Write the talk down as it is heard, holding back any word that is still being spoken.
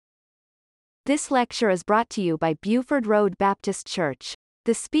This lecture is brought to you by Buford Road Baptist Church.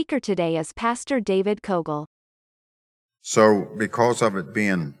 The speaker today is Pastor David Cogle. So because of it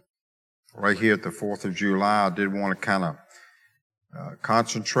being right here at the 4th of July, I did want to kind of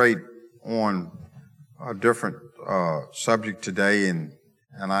concentrate on a different subject today, and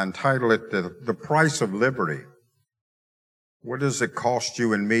I entitled it the Price of Liberty. What does it cost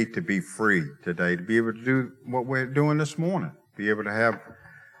you and me to be free today, to be able to do what we're doing this morning, be able to have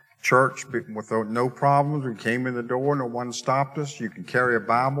church without no problems? We came in the door, no one stopped us. You can carry a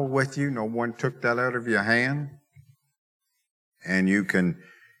Bible with you. No one took that out of your hand. And you can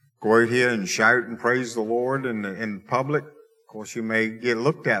go out here and shout and praise the Lord in public. Of course, you may get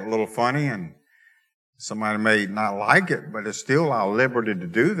looked at a little funny, and somebody may not like it, but it's still our liberty to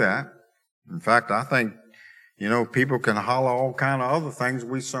do that. In fact, I think, people can holler all kind of other things.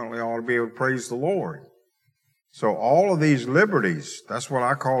 We certainly ought to be able to praise the Lord. So all of these liberties, that's what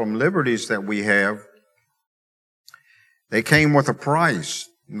I call them, liberties that we have, they came with a price.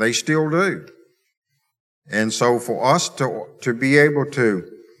 They still do. And so for us to be able to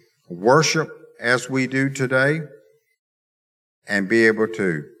worship as we do today and be able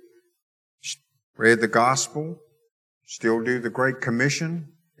to spread the gospel, still do the Great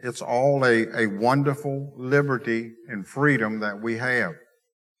Commission, it's all a wonderful liberty and freedom that we have.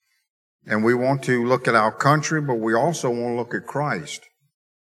 And we want to look at our country, but we also want to look at Christ.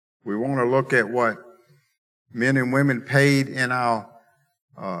 We want to look at what men and women paid in our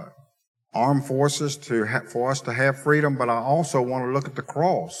armed forces for us to have freedom, but I also want to look at the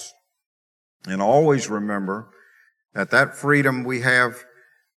cross and always remember that freedom we have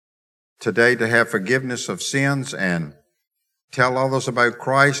today to have forgiveness of sins and tell others about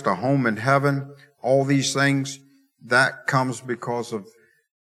Christ, a home in heaven, all these things, that comes because of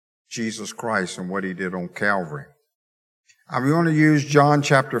Jesus Christ and what He did on Calvary. I'm going to use John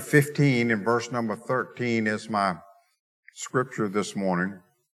chapter 15 and verse number 13 as my scripture this morning.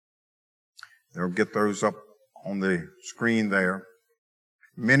 They'll get those up on the screen there.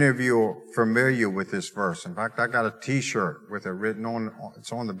 Many of you are familiar with this verse. In fact, I got a t-shirt with it written on,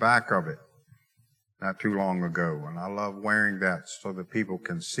 it's on the back of it not too long ago. And I love wearing that so that people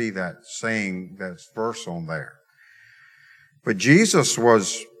can see that saying, that verse on there. But Jesus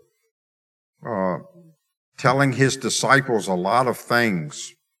was telling His disciples a lot of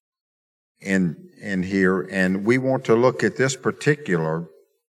things in here, and we want to look at this particular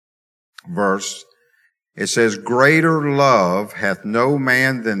verse. It says, "Greater love hath no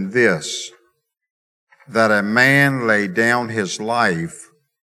man than this, that a man lay down his life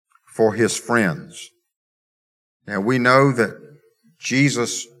for his friends." Now we know that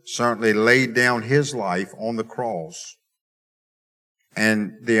Jesus certainly laid down His life on the cross.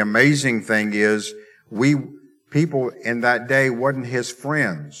 And the amazing thing is, people in that day wasn't His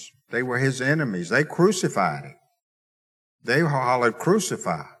friends. They were His enemies. They crucified Him. They hollered,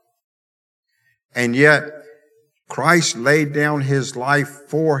 "Crucify." And yet, Christ laid down His life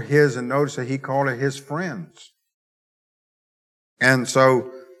for His, and notice that He called it His friends. And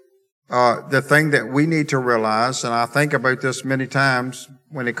so, the thing that we need to realize, and I think about this many times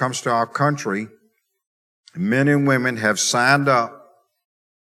when it comes to our country, men and women have signed up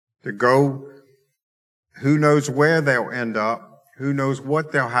to go. Who knows where they'll end up? Who knows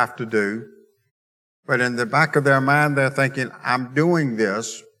what they'll have to do? But in the back of their mind, they're thinking, I'm doing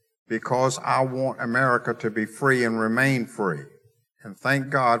this because I want America to be free and remain free. And thank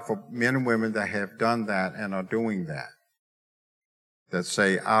God for men and women that have done that and are doing that. That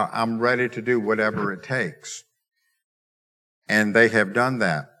say, I'm ready to do whatever it takes. And they have done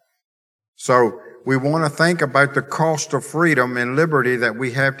that. So we want to think about the cost of freedom and liberty that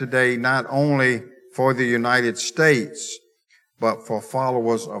we have today, not only for the United States, but for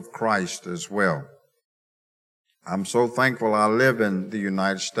followers of Christ as well. I'm so thankful I live in the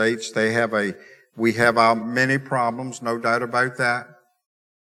United States. We have our many problems, no doubt about that.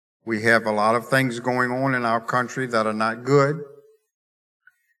 We have a lot of things going on in our country that are not good,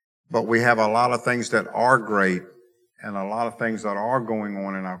 but we have a lot of things that are great, and a lot of things that are going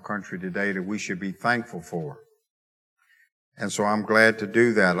on in our country today that we should be thankful for. And so I'm glad to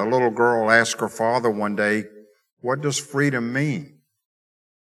do that. A little girl asked her father one day, "What does freedom mean?"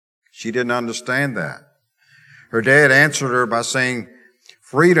 She didn't understand that. Her dad answered her by saying,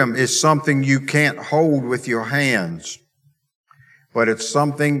 "Freedom is something you can't hold with your hands, but it's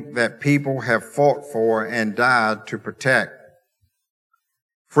something that people have fought for and died to protect.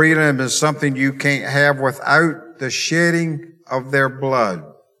 Freedom is something you can't have without the shedding of their blood,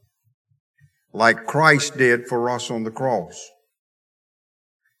 like Christ did for us on the cross."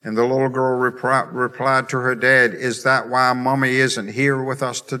 And the little girl replied to her dad, "Is that why Mommy isn't here with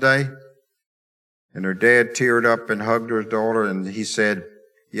us today?" And her dad teared up and hugged her daughter, and he said,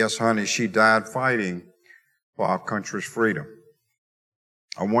 "Yes, honey, she died fighting for our country's freedom."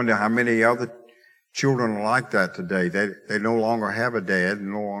 I wonder how many other children are like that today. They no longer have a dad,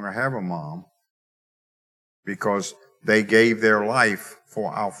 no longer have a mom, because they gave their life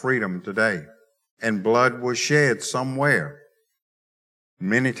for our freedom today. And blood was shed somewhere,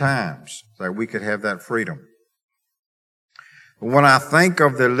 many times, that we could have that freedom. When I think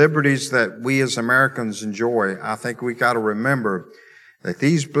of the liberties that we as Americans enjoy, I think we got to remember that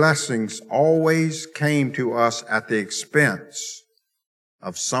these blessings always came to us at the expense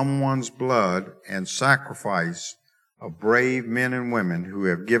of someone's blood and sacrifice of brave men and women who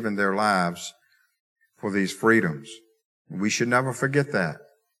have given their lives for these freedoms. We should never forget that.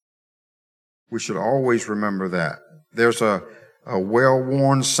 We should always remember that. There's a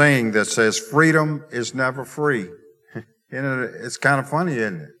well-worn saying that says, freedom is never free. And it's kind of funny,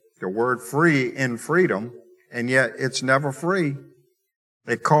 isn't it? The word free in freedom, and yet it's never free.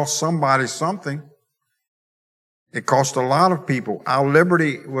 It costs somebody something. It cost a lot of people. Our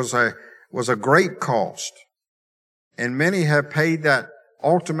liberty was a great cost. And many have paid that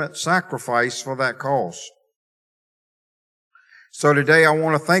ultimate sacrifice for that cost. So today I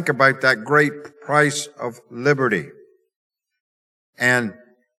want to think about that great price of liberty. And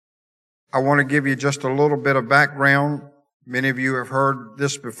I want to give you just a little bit of background. Many of you have heard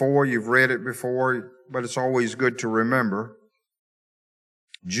this before, you've read it before, but it's always good to remember.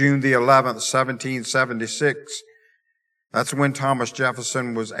 June the 11th, 1776, that's when Thomas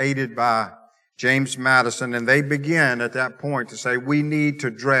Jefferson was aided by James Madison, and they began at that point to say, we need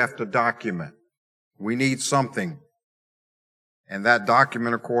to draft a document. We need something. And that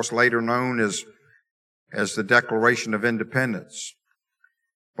document, of course, later known as the Declaration of Independence.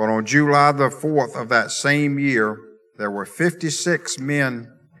 But on July the 4th of that same year, there were 56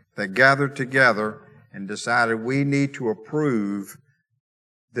 men that gathered together and decided we need to approve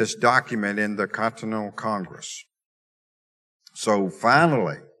this document in the Continental Congress. So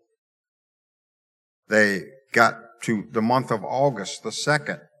finally, they got to the month of August the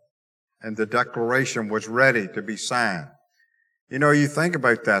 2nd, and the declaration was ready to be signed. You know, you think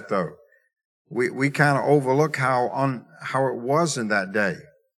about that though. We kind of overlook how it was in that day.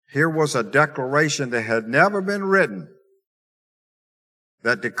 Here was a declaration that had never been written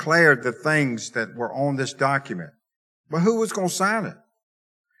that declared the things that were on this document. But who was going to sign it?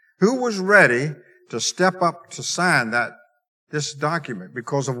 Who was ready to step up to sign this document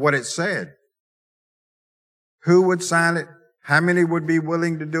because of what it said? Who would sign it? How many would be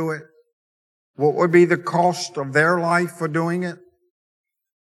willing to do it? What would be the cost of their life for doing it?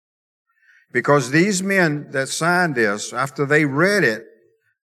 Because these men that signed this, after they read it,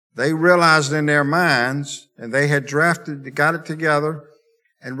 they realized in their minds, and they had got it together,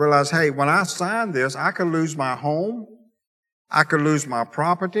 and realized, hey, when I sign this, I could lose my home. I could lose my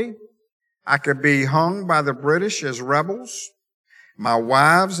property. I could be hung by the British as rebels. My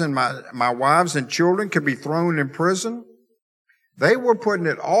wives and children could be thrown in prison. They were putting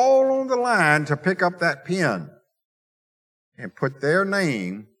it all on the line to pick up that pen and put their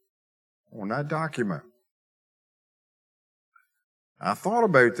name on that document. I thought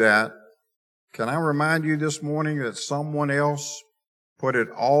about that. Can I remind you this morning that someone else put it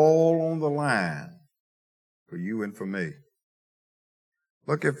all on the line for you and for me?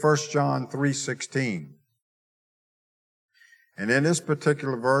 Look at 1 John 3:16. And in this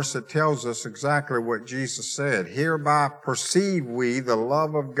particular verse, it tells us exactly what Jesus said. Hereby perceive we the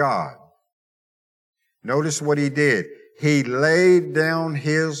love of God. Notice what he did. He laid down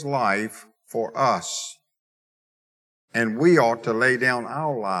his life for us. And we ought to lay down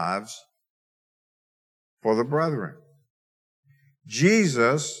our lives for the brethren.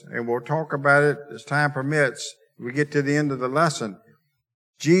 Jesus, and we'll talk about it as time permits, we get to the end of the lesson,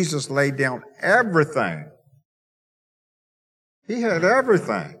 Jesus laid down everything. He had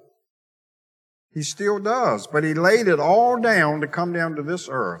everything. He still does, but he laid it all down to come down to this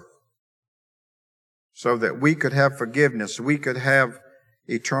earth so that we could have forgiveness, we could have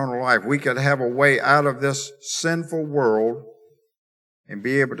eternal life, we could have a way out of this sinful world and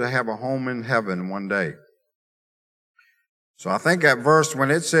be able to have a home in heaven one day. So I think that verse,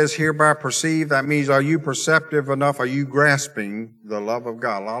 when it says hereby perceive, that means are you perceptive enough? Are you grasping the love of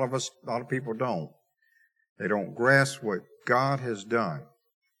God? A lot of people don't. They don't grasp what God has done.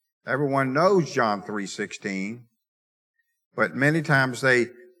 Everyone knows John 3:16, but many times they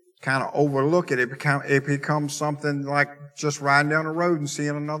kind of overlook it. It becomes something like just riding down the road and seeing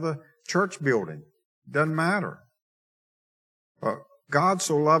another church building. Doesn't matter. But God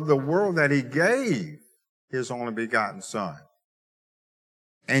so loved the world that he gave his only begotten Son.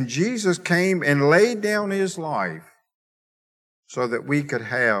 And Jesus came and laid down his life so that we could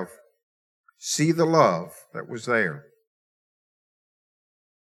see the love that was there.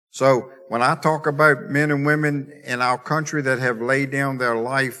 So when I talk about men and women in our country that have laid down their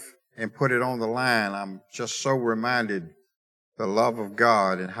life and put it on the line, I'm just so reminded the love of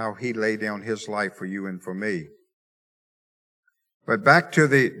God and how he laid down his life for you and for me. But back to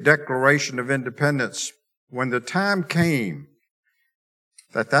the Declaration of Independence, when the time came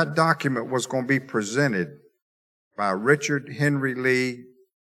that document was going to be presented by Richard Henry Lee,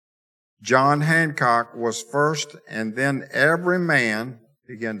 John Hancock was first, and then every man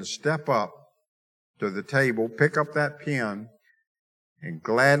began to step up to the table, pick up that pen, and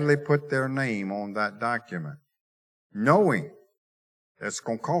gladly put their name on that document, knowing it's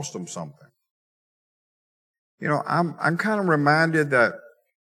going to cost them something. You know, I'm kind of reminded that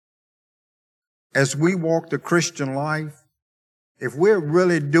as we walk the Christian life, if we're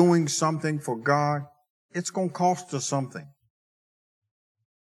really doing something for God, it's going to cost us something.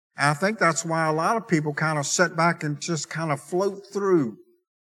 And I think that's why a lot of people kind of sit back and just kind of float through.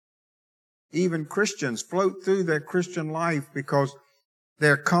 Even Christians float through their Christian life because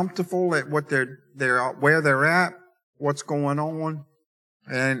they're comfortable at what where they're at, what's going on,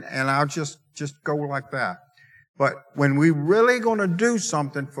 and I'll just go like that. But when we're really going to do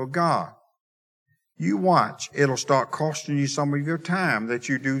something for God, you watch, it'll start costing you some of your time that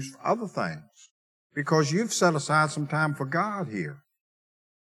you do other things because you've set aside some time for God here.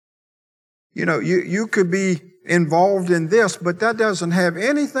 You know, you could be involved in this, but that doesn't have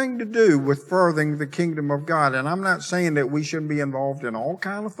anything to do with furthering the kingdom of God. And I'm not saying that we shouldn't be involved in all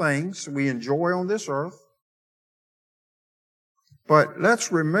kind of things we enjoy on this earth. But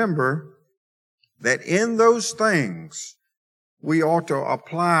let's remember that in those things, we ought to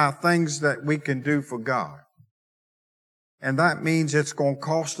apply things that we can do for God. And that means it's going to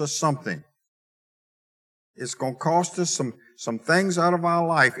cost us something. It's going to cost us some things out of our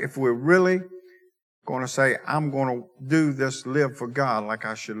life if we're really going to say, I'm going to do this, live for God like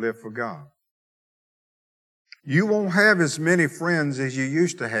I should live for God. You won't have as many friends as you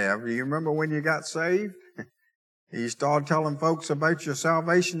used to have. Do you remember when you got saved? You started telling folks about your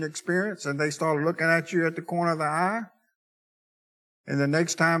salvation experience and they started looking at you at the corner of the eye. And the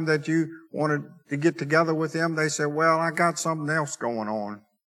next time that you wanted to get together with them, they said, well, I got something else going on.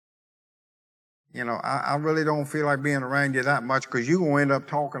 You know, I really don't feel like being around you that much because you're going to end up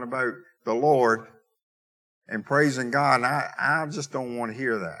talking about the Lord and praising God. And I just don't want to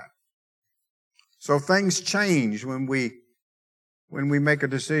hear that. So things change when we make a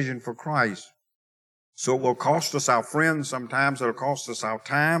decision for Christ. So it will cost us our friends sometimes. It'll cost us our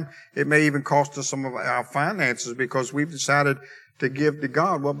time. It may even cost us some of our finances because we've decided to give to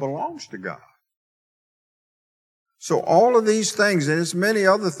God what belongs to God. So all of these things, and there's many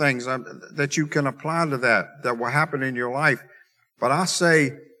other things that you can apply to that will happen in your life. But I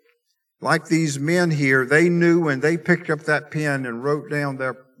say, like these men here, they knew when they picked up that pen and wrote down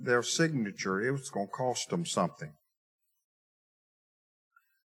their signature, it was going to cost them something.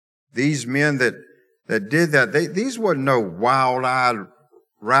 These men that did that, these weren't no wild-eyed,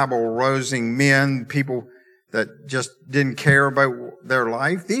 rabble-rousing men, people that just didn't care about their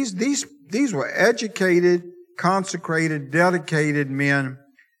life. These were educated, consecrated, dedicated men.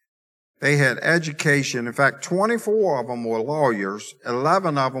 They had education. In fact, 24 of them were lawyers,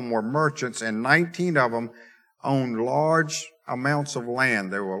 11 of them were merchants, and 19 of them owned large amounts of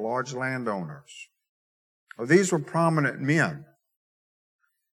land. They were large landowners. Well, these were prominent men.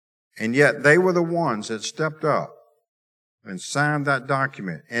 And yet they were the ones that stepped up and signed that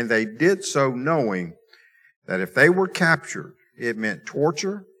document. And they did so knowing that if they were captured, it meant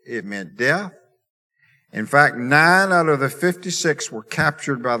torture, it meant death. In fact, 9 out of the 56 were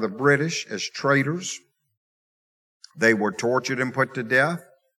captured by the British as traitors. They were tortured and put to death.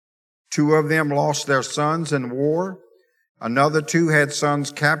 2 of them lost their sons in war. Another 2 had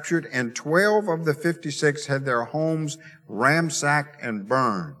sons captured, and 12 of the 56 had their homes ransacked and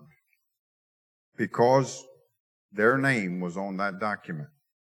burned because their name was on that document.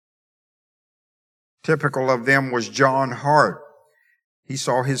 Typical of them was John Hart. He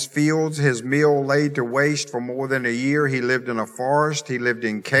saw his fields, his mill laid to waste for more than a year. He lived in a forest. He lived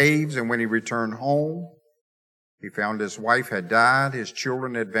in caves. And when he returned home, he found his wife had died. His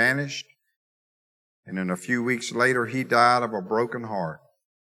children had vanished. And then a few weeks later, he died of a broken heart.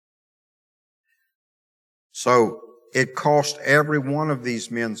 So it cost every one of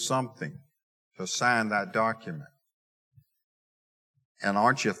these men something to sign that document. And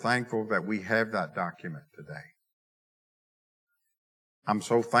aren't you thankful that we have that document today? I'm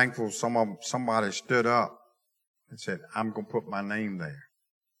so thankful somebody stood up and said, I'm going to put my name there.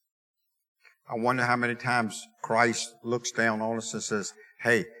 I wonder how many times Christ looks down on us and says,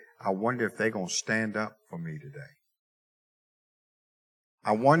 hey, I wonder if they're going to stand up for me today.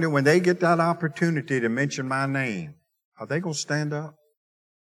 I wonder when they get that opportunity to mention my name, are they going to stand up?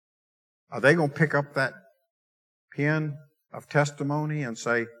 Are they going to pick up that pen of testimony and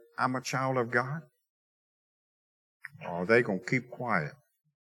say, I'm a child of God? Or are they going to keep quiet?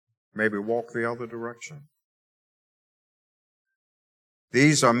 Maybe walk the other direction?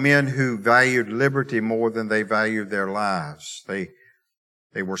 These are men who valued liberty more than they valued their lives. They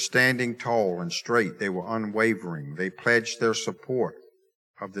were standing tall and straight. They were unwavering. They pledged their support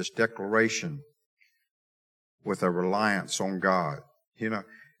of this declaration with a reliance on God. You know,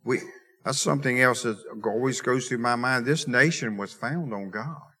 that's something else that always goes through my mind. This nation was found on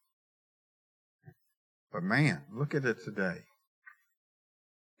God. But man, look at it today.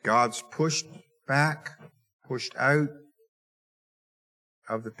 God's pushed back, pushed out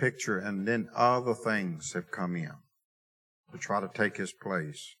of the picture, and then other things have come in to try to take his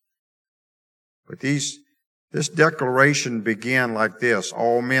place. But this declaration began like this: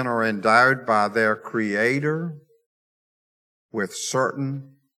 all men are endowed by their Creator with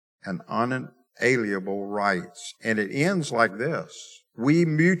certain and unalienable rights. And it ends like this: we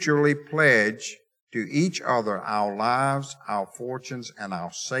mutually pledge to each other our lives, our fortunes, and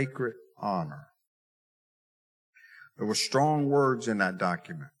our sacred honor. There were strong words in that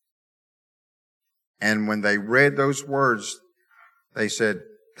document. And when they read those words, they said,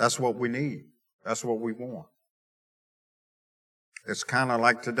 that's what we need. That's what we want. It's kind of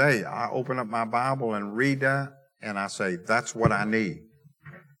like today. I open up my Bible and read that, and I say, that's what I need.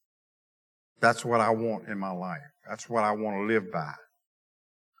 That's what I want in my life. That's what I want to live by.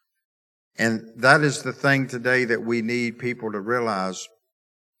 And that is the thing today that we need people to realize,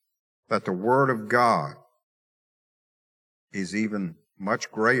 that the Word of God is even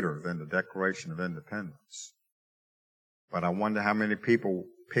much greater than the Declaration of Independence. But I wonder how many people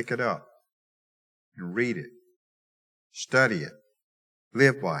pick it up and read it, study it,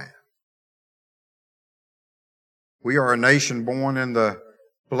 live by it. We are a nation born in the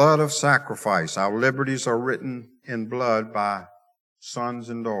blood of sacrifice. Our liberties are written in blood by sons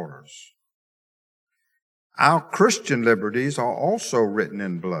and daughters. Our Christian liberties are also written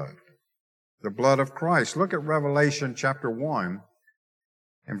in blood, the blood of Christ. Look at Revelation chapter 1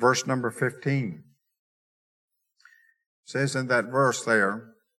 and verse number 15. It says in that verse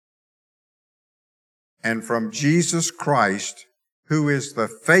there, and from Jesus Christ, who is the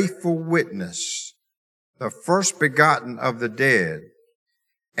faithful witness, the first begotten of the dead,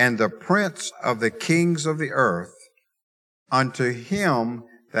 and the prince of the kings of the earth, unto him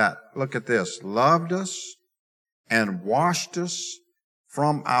that, look at this, loved us and washed us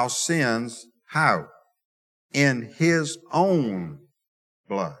from our sins, how? In his own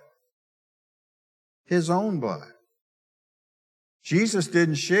blood. His own blood. Jesus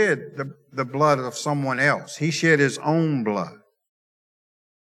didn't shed the blood of someone else. He shed his own blood.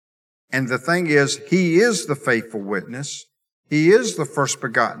 And the thing is, he is the faithful witness. He is the first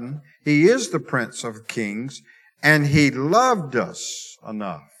begotten. He is the Prince of Kings. And he loved us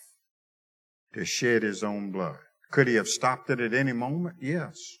enough to shed his own blood. Could he have stopped it at any moment?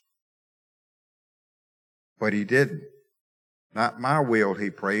 Yes. But he didn't. Not my will, he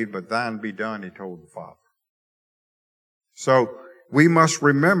prayed, but thine be done, he told the Father. So we must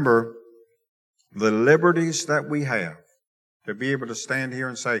remember the liberties that we have to be able to stand here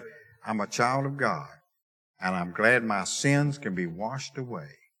and say, I'm a child of God, and I'm glad my sins can be washed away.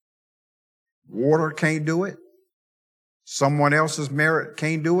 Water can't do it. Someone else's merit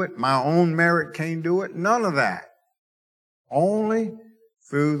can't do it. My own merit can't do it. None of that. Only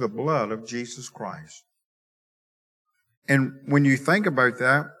through the blood of Jesus Christ. And when you think about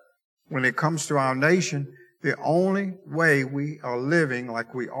that, when it comes to our nation, the only way we are living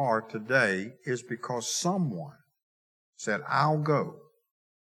like we are today is because someone said, I'll go.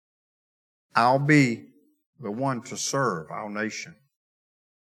 I'll be the one to serve our nation.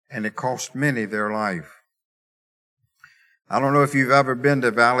 And it cost many their life. I don't know if you've ever been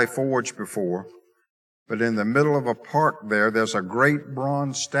to Valley Forge before, but in the middle of a park there's a great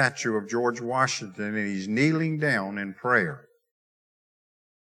bronze statue of George Washington, and he's kneeling down in prayer.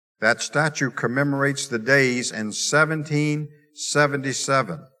 That statue commemorates the days in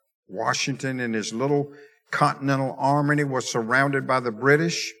 1777. Washington and his little Continental Army was surrounded by the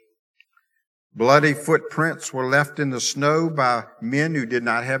British. Bloody footprints were left in the snow by men who did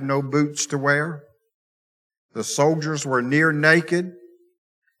not have no boots to wear. The soldiers were near naked,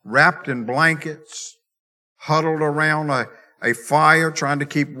 wrapped in blankets, huddled around a fire, trying to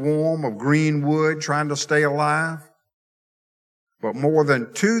keep warm, of green wood, trying to stay alive. but more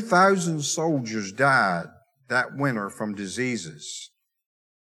than 2,000 soldiers died that winter from diseases.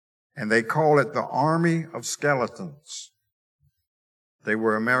 And they call it the Army of Skeletons. They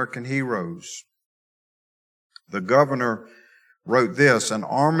were American heroes. The governor wrote this: an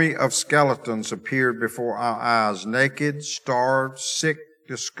army of skeletons appeared before our eyes, naked, starved, sick,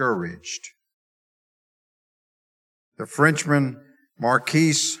 discouraged. The Frenchman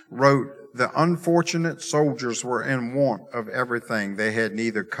Marquis wrote, the unfortunate soldiers were in want of everything. They had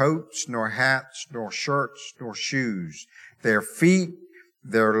neither coats, nor hats, nor shirts, nor shoes. Their feet,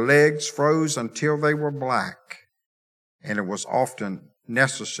 their legs froze until they were black, and it was often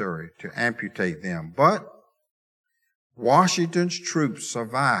necessary to amputate them. But Washington's troops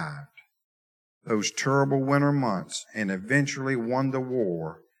survived those terrible winter months and eventually won the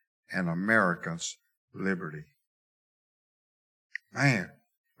war and America's liberty. Man,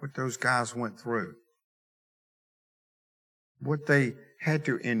 what those guys went through. What they had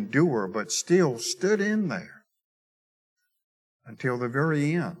to endure, but still stood in there until the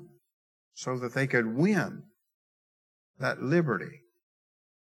very end so that they could win that liberty.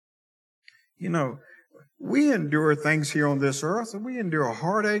 You know, we endure things here on this earth, and we endure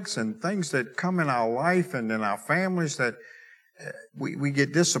heartaches and things that come in our life and in our families that we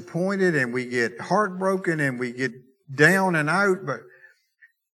get disappointed and we get heartbroken and we get down and out. But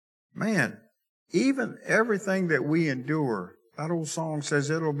man, even everything that we endure, that old song says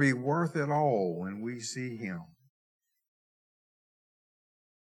it'll be worth it all when we see Him.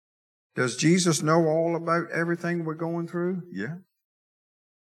 Does Jesus know all about everything we're going through? Yeah.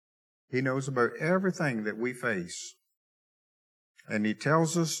 He knows about everything that we face. And He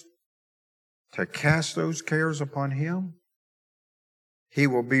tells us to cast those cares upon Him. He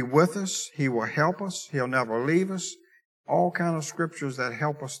will be with us. He will help us. He'll never leave us. All kind of scriptures that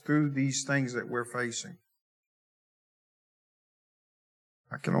help us through these things that we're facing.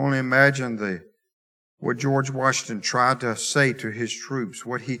 I can only imagine what George Washington tried to say to his troops,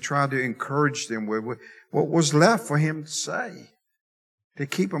 what he tried to encourage them with, what was left for him to say to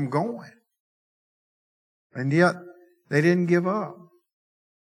keep them going. And yet, they didn't give up.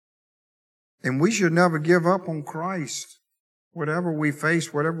 And we should never give up on Christ, whatever we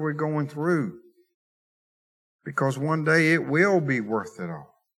face, whatever we're going through. Because one day it will be worth it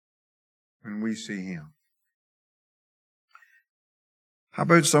all when we see Him. How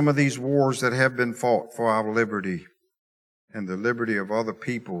about some of these wars that have been fought for our liberty and the liberty of other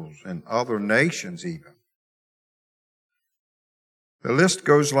peoples and other nations even? The list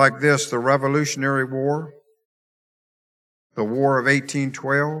goes like this: the Revolutionary War, the War of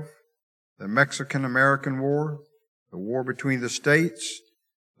 1812, the Mexican-American War, the War between the states,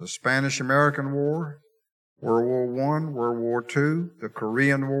 the Spanish-American War, World War I, World War II, the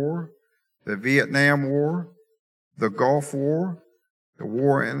Korean War, the Vietnam War, the Gulf War, the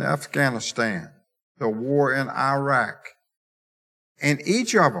war in Afghanistan, the war in Iraq. And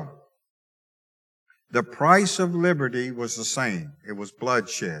each of them, the price of liberty was the same. It was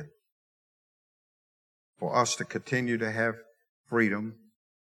bloodshed for us to continue to have freedom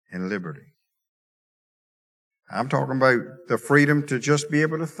and liberty. I'm talking about the freedom to just be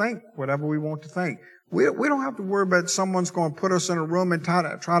able to think whatever we want to think. We don't have to worry about someone's going to put us in a room and try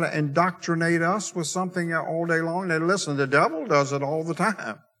to indoctrinate us with something all day long. Now listen, the devil does it all the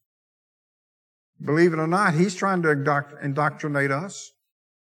time. Believe it or not, he's trying to indoctrinate us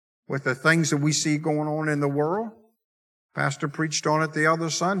with the things that we see going on in the world. Pastor preached on it the other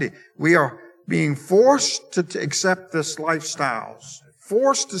Sunday. We are being forced to accept this lifestyles,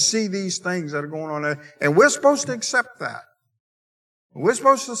 forced to see these things that are going on there, and we're supposed to accept that. We're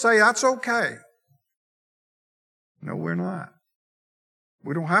supposed to say, that's okay. No, we're not.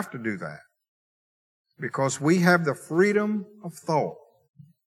 We don't have to do that because we have the freedom of thought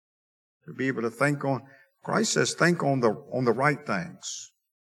to be able to think on. Christ says, think on the right things.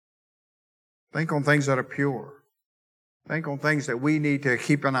 Think on things that are pure. Think on things that we need to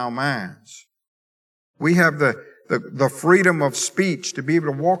keep in our minds. We have the freedom of speech to be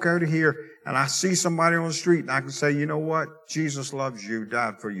able to walk out of here and I see somebody on the street and I can say, you know what? Jesus loves you,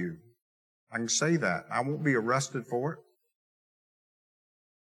 died for you. I can say that. I won't be arrested for it.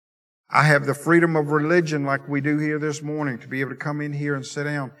 I have the freedom of religion like we do here this morning to be able to come in here and sit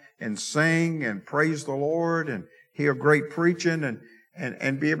down and sing and praise the Lord and hear great preaching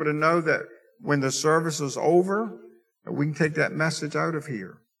and be able to know that when the service is over, that we can take that message out of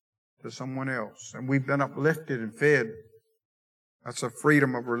here to someone else. And we've been uplifted and fed. That's a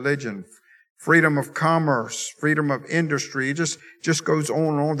freedom of religion. Freedom of commerce, freedom of industry. It just goes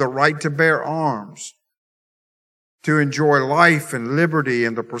on and on. The right to bear arms, to enjoy life and liberty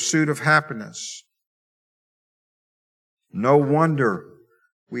and the pursuit of happiness. No wonder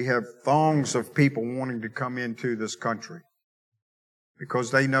we have throngs of people wanting to come into this country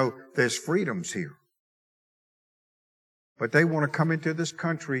because they know there's freedoms here. But they want to come into this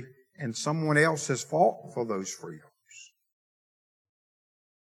country and someone else has fought for those freedoms.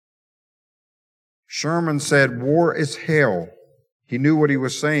 Sherman said, war is hell. He knew what he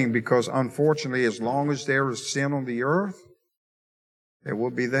was saying because unfortunately, as long as there is sin on the earth, there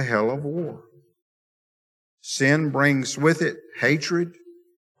will be the hell of war. Sin brings with it hatred,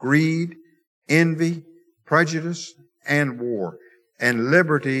 greed, envy, prejudice, and war. And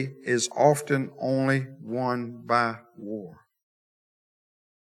liberty is often only won by war.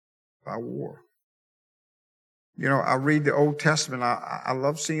 By war. You know, I read the Old Testament. I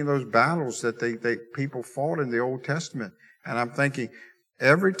love seeing those battles that people fought in the Old Testament. And I'm thinking,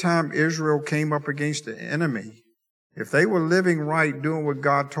 every time Israel came up against the enemy, if they were living right, doing what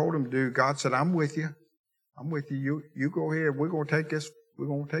God told them to do, God said, I'm with you. I'm with you. You go ahead. We're going to take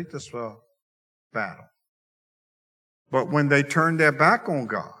this battle. But when they turned their back on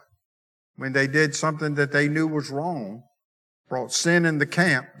God, when they did something that they knew was wrong, brought sin in the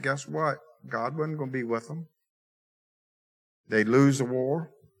camp, guess what? God wasn't going to be with them. They lose the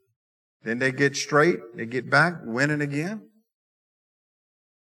war. Then they get straight. They get back, winning again.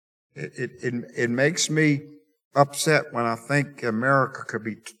 It makes me upset when I think America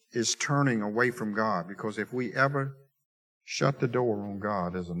is turning away from God, because if we ever shut the door on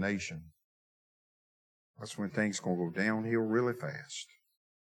God as a nation, that's when things are going to go downhill really fast.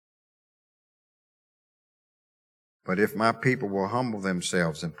 But if my people will humble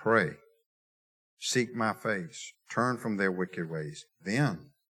themselves and pray, seek my face, turn from their wicked ways,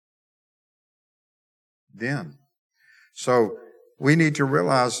 then. So we need to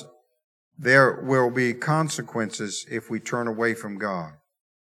realize there will be consequences if we turn away from God.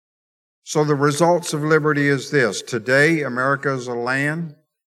 So the results of liberty is this. Today, America is a land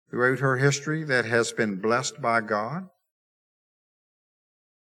throughout her history that has been blessed by God.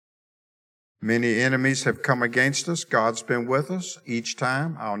 Many enemies have come against us. God's been with us each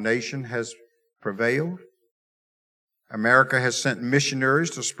time. Our nation has prevailed. America has sent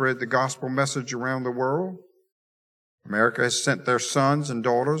missionaries to spread the gospel message around the world. America has sent their sons and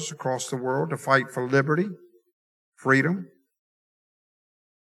daughters across the world to fight for liberty, freedom.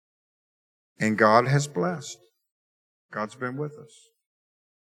 And God has blessed. God's been with us.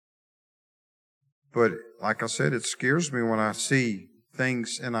 But like I said, it scares me when I see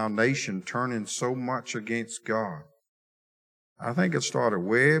things in our nation turning so much against God. I think it started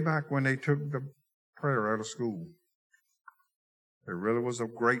way back when they took the prayer out of school. It really was a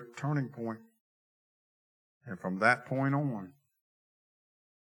great turning point. And from that point on,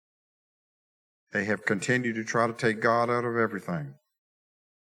 they have continued to try to take God out of everything.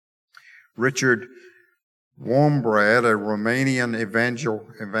 Richard Wombrad, a Romanian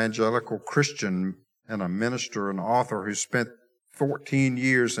evangelical Christian and a minister and author who spent 14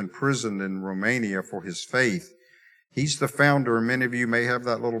 years in prison in Romania for his faith. He's the founder, and many of you may have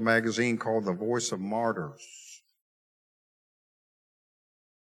that little magazine called The Voice of Martyrs,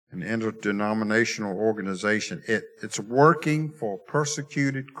 an interdenominational organization. It's working for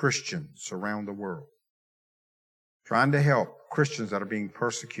persecuted Christians around the world, trying to help Christians that are being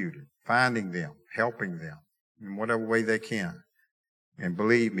persecuted, finding them, helping them in whatever way they can. And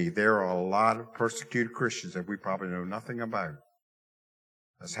believe me, there are a lot of persecuted Christians that we probably know nothing about.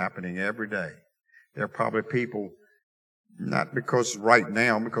 That's happening every day. There are probably people, not because right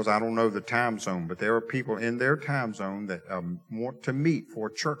now, because I don't know the time zone, but there are people in their time zone that want to meet for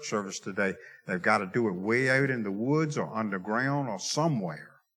a church service today. They've got to do it way out in the woods or underground or somewhere.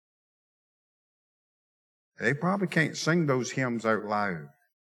 They probably can't sing those hymns out loud.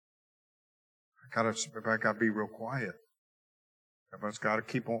 I gotta be real quiet. Everyone's got to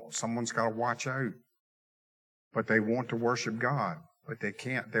keep on. Someone's got to watch out. But they want to worship God, but they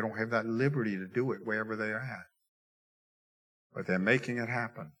can't. They don't have that liberty to do it wherever they're at. But they're making it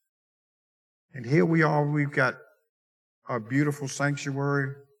happen. And here we are. We've got a beautiful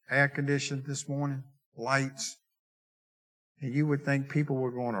sanctuary, air conditioned this morning, lights. And you would think people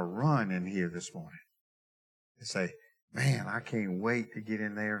were going to run in here this morning and say, man, I can't wait to get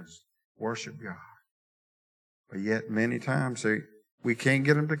in there and worship God. But yet many times we can't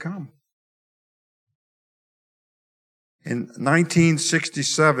get them to come. In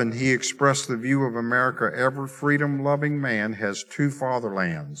 1967, he expressed the view of America: every freedom-loving man has two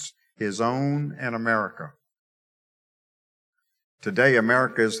fatherlands, his own and America. Today,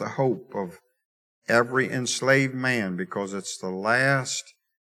 America is the hope of every enslaved man because it's the last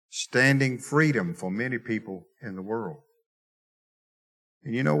standing freedom for many people in the world.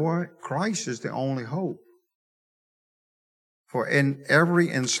 And you know what? Christ is the only hope. for in every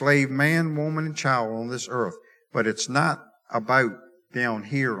enslaved man, woman, and child on this earth. But it's not about down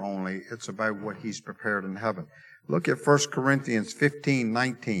here only. It's about what He's prepared in heaven. Look at 1 Corinthians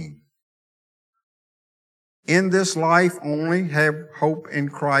 15:19. In this life only have hope in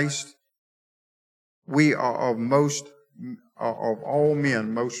Christ. We are of all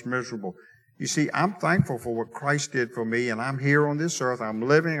men most miserable. You see, I'm thankful for what Christ did for me, and I'm here on this earth. I'm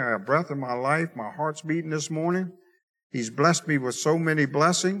living. I have breath in my life. My heart's beating this morning. He's blessed me with so many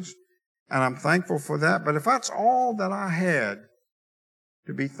blessings, and I'm thankful for that. But if that's all that I had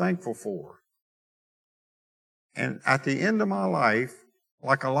to be thankful for, and at the end of my life,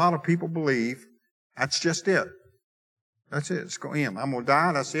 like a lot of people believe, that's just it. That's it. It's going in. I'm going to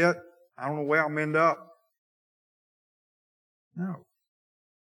die. That's it. I don't know where I'm end up. No.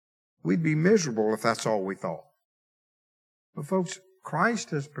 We'd be miserable if that's all we thought. But folks,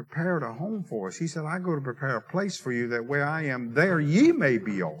 Christ has prepared a home for us. He said, I go to prepare a place for you that where I am, there ye may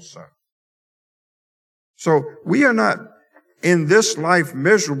be also. So we are not in this life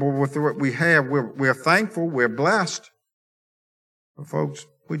miserable with what we have. We're thankful. We're blessed. But folks,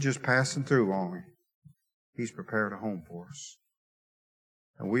 we're just passing through, aren't we? He's prepared a home for us.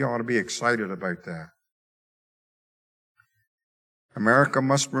 And we ought to be excited about that. America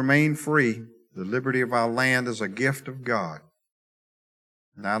must remain free. The liberty of our land is a gift of God.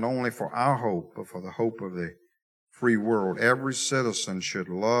 Not only for our hope, but for the hope of the free world. Every citizen should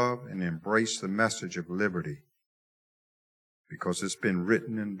love and embrace the message of liberty because it's been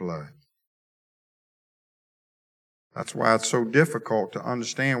written in blood. That's why it's so difficult to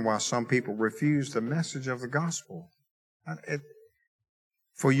understand why some people refuse the message of the gospel.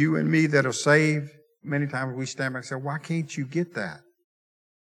 For you and me that are saved, many times we stand back and say, why can't you get that?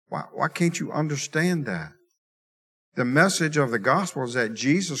 Why can't you understand that? The message of the gospel is that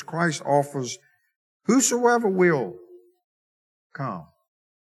Jesus Christ offers whosoever will come.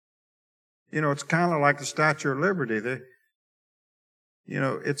 You know, it's kind of like the Statue of Liberty.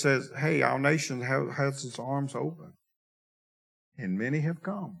 It says, hey, our nation has its arms open. And many have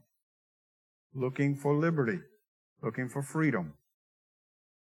come looking for liberty, looking for freedom.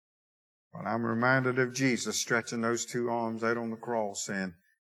 But I'm reminded of Jesus stretching those two arms out on the cross saying,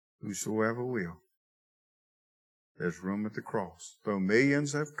 whosoever will. There's room at the cross. Though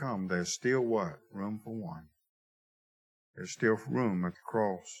millions have come, there's still what? Room for one. There's still room at the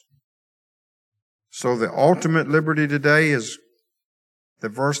cross. So the ultimate liberty today is the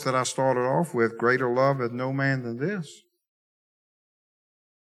verse that I started off with, greater love hath no man than this.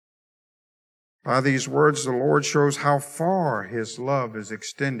 By these words, the Lord shows how far His love is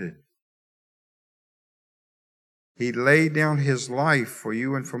extended. He laid down His life for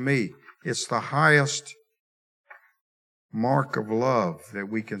you and for me. It's the highest mark of love that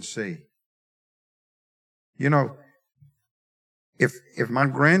we can see. You know, if my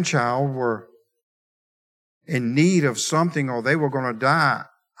grandchild were in need of something or they were going to die,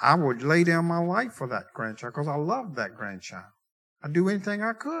 I would lay down my life for that grandchild because I love that grandchild. I'd do anything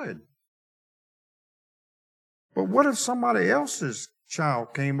I could. But what if somebody else's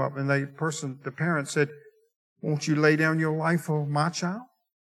child came up and the parent said, won't you lay down your life for my child?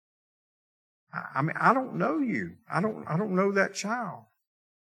 I mean, I don't know you. I don't know that child.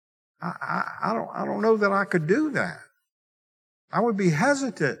 I don't know that I could do that. I would be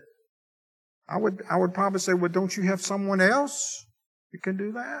hesitant. I would probably say, well, don't you have someone else who can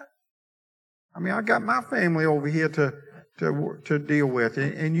do that? I mean, I got my family over here to deal with,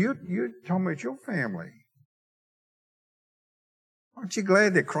 and you're talking about your family. Aren't you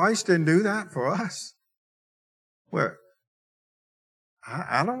glad that Christ didn't do that for us? Well,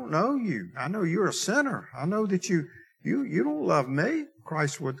 I don't know you. I know you're a sinner. I know that you don't love me,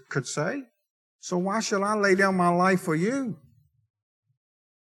 Christ could say. So why should I lay down my life for you?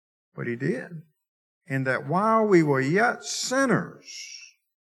 But He did. And that while we were yet sinners,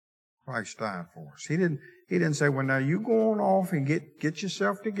 Christ died for us. He didn't say, well, now you go on off and get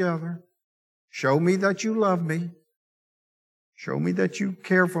yourself together. Show me that you love me. Show me that you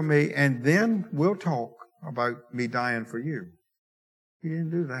care for me, and then we'll talk about me dying for you. He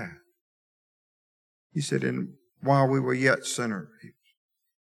didn't do that. He said, and while we were yet sinners.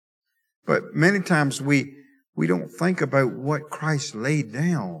 But many times we don't think about what Christ laid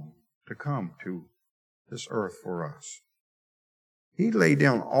down to come to this earth for us. He laid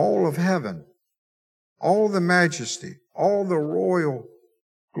down all of heaven, all the majesty, all the royal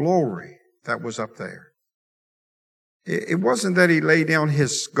glory that was up there. It wasn't that He laid down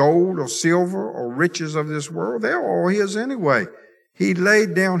His gold or silver or riches of this world. They're all His anyway. He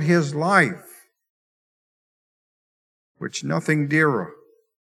laid down His life, which nothing dearer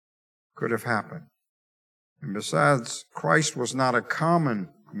could have happened And besides, Christ was not a common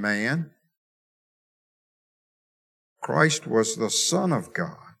man. Christ was the Son of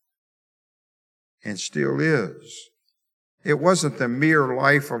God and still is. It wasn't the mere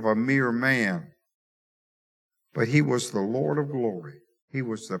life of a mere man, but he was the Lord of glory. He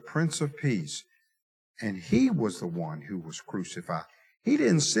was the Prince of Peace, and he was the one who was crucified. He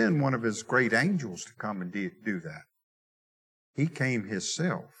didn't send one of his great angels to come and do that. He came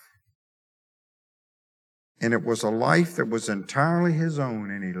himself. And it was a life that was entirely his own,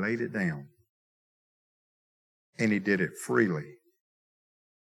 and he laid it down. And he did it freely,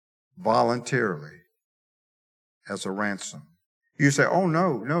 voluntarily, as a ransom. You say, oh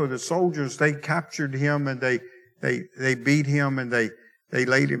no, the soldiers, they captured him and they beat him and they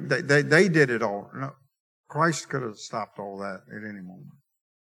laid him, they did it all. No, Christ could have stopped all that at any moment.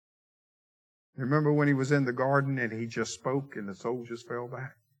 Remember when he was in the garden and he just spoke and the soldiers fell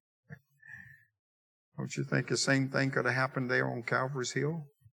back? Don't you think the same thing could have happened there on Calvary's Hill?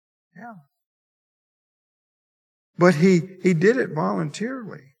 Yeah. But he did it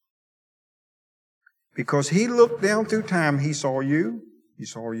voluntarily. Because he looked down through time, he saw you,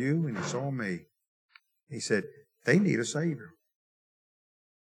 and he saw me. He said, they need a Savior.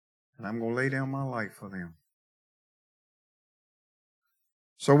 And I'm going to lay down my life for them.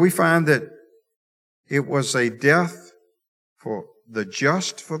 So we find that it was a death for the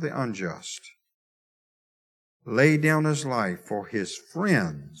just for the unjust. Laid down his life for his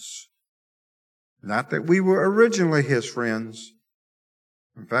friends. Not that we were originally his friends.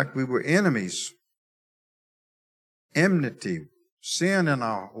 In fact, we were enemies. Enmity, sin in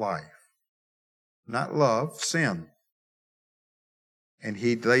our life. Not love, sin. And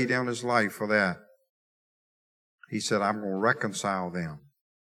he laid down his life for that. He said, I'm going to reconcile them.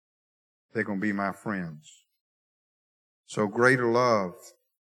 They're going to be my friends. So greater love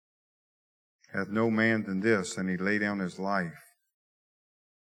hath no man than this, and he laid down his life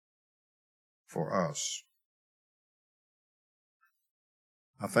for us.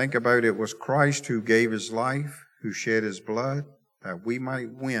 I think about it was Christ who gave his life, who shed his blood, that we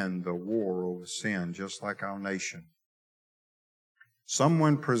might win the war over sin, just like our nation.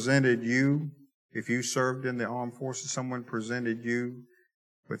 Someone presented you, if you served in the armed forces, someone presented you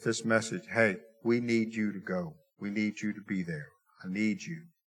with this message, hey, we need you to go. We need you to be there. I need you.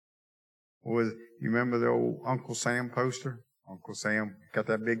 You remember the old Uncle Sam poster? Uncle Sam got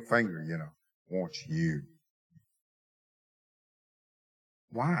that big finger, wants you.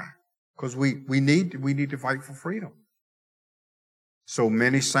 Why? Because we need to fight for freedom. So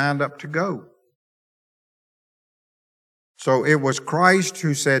many signed up to go. So it was Christ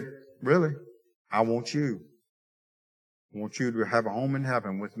who said, really, I want you. I want you to have a home in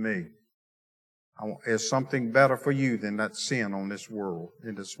heaven with me. There's something better for you than that sin on this world.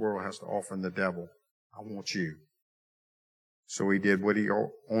 And this world has to offer the devil. I want you. So he did what he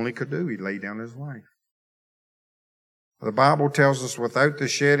only could do. He laid down his life. The Bible tells us without the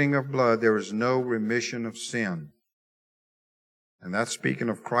shedding of blood, there is no remission of sin. And that's speaking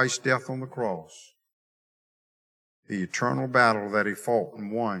of Christ's death on the cross. The eternal battle that he fought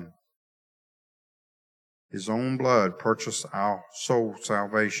and won. His own blood purchased our soul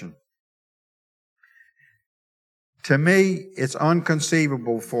salvation. To me, it's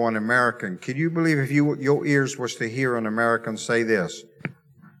unconceivable for an American. Can you believe if your ears was to hear an American say this?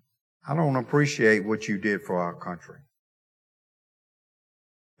 I don't appreciate what you did for our country.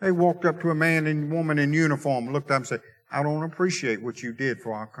 They walked up to a man and woman in uniform, looked up and said, I don't appreciate what you did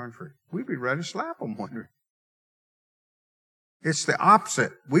for our country. We'd be ready to slap them, wouldn't we? It's the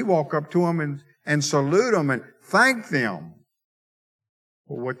opposite. We walk up to them and salute them and thank them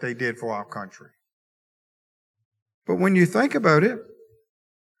for what they did for our country. But when you think about it,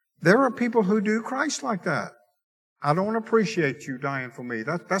 there are people who do Christ like that. I don't appreciate you dying for me.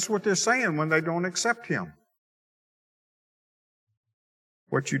 That's what they're saying when they don't accept him.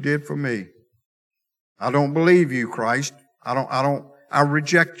 What you did for me. I don't believe you, Christ. I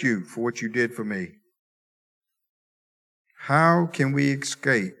reject you for what you did for me. How can we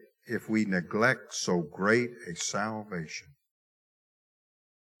escape if we neglect so great a salvation?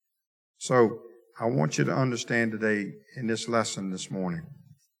 So, I want you to understand today in this lesson this morning,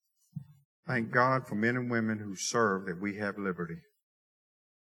 thank God for men and women who serve that we have liberty.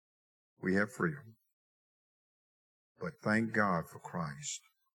 We have freedom. But thank God for Christ,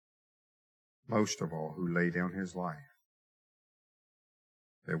 most of all, who laid down his life,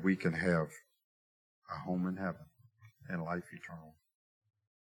 that we can have a home in heaven and life eternal.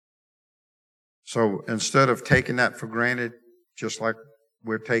 So instead of taking that for granted, just like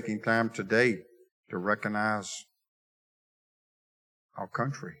we're taking time today to recognize our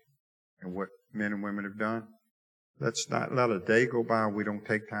country and what men and women have done. Let's not let a day go by we don't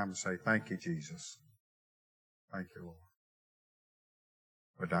take time to say, thank you, Jesus. Thank you, Lord,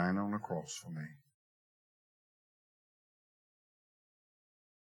 for dying on the cross for me.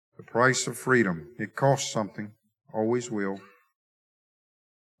 The price of freedom. It costs something. Always will.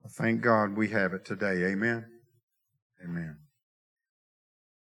 Thank God we have it today. Amen. Amen.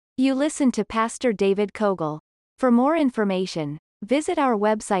 You listen to Pastor David Cogle. For more information, visit our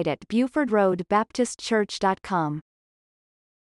website at BufordRoadBaptistChurch.com.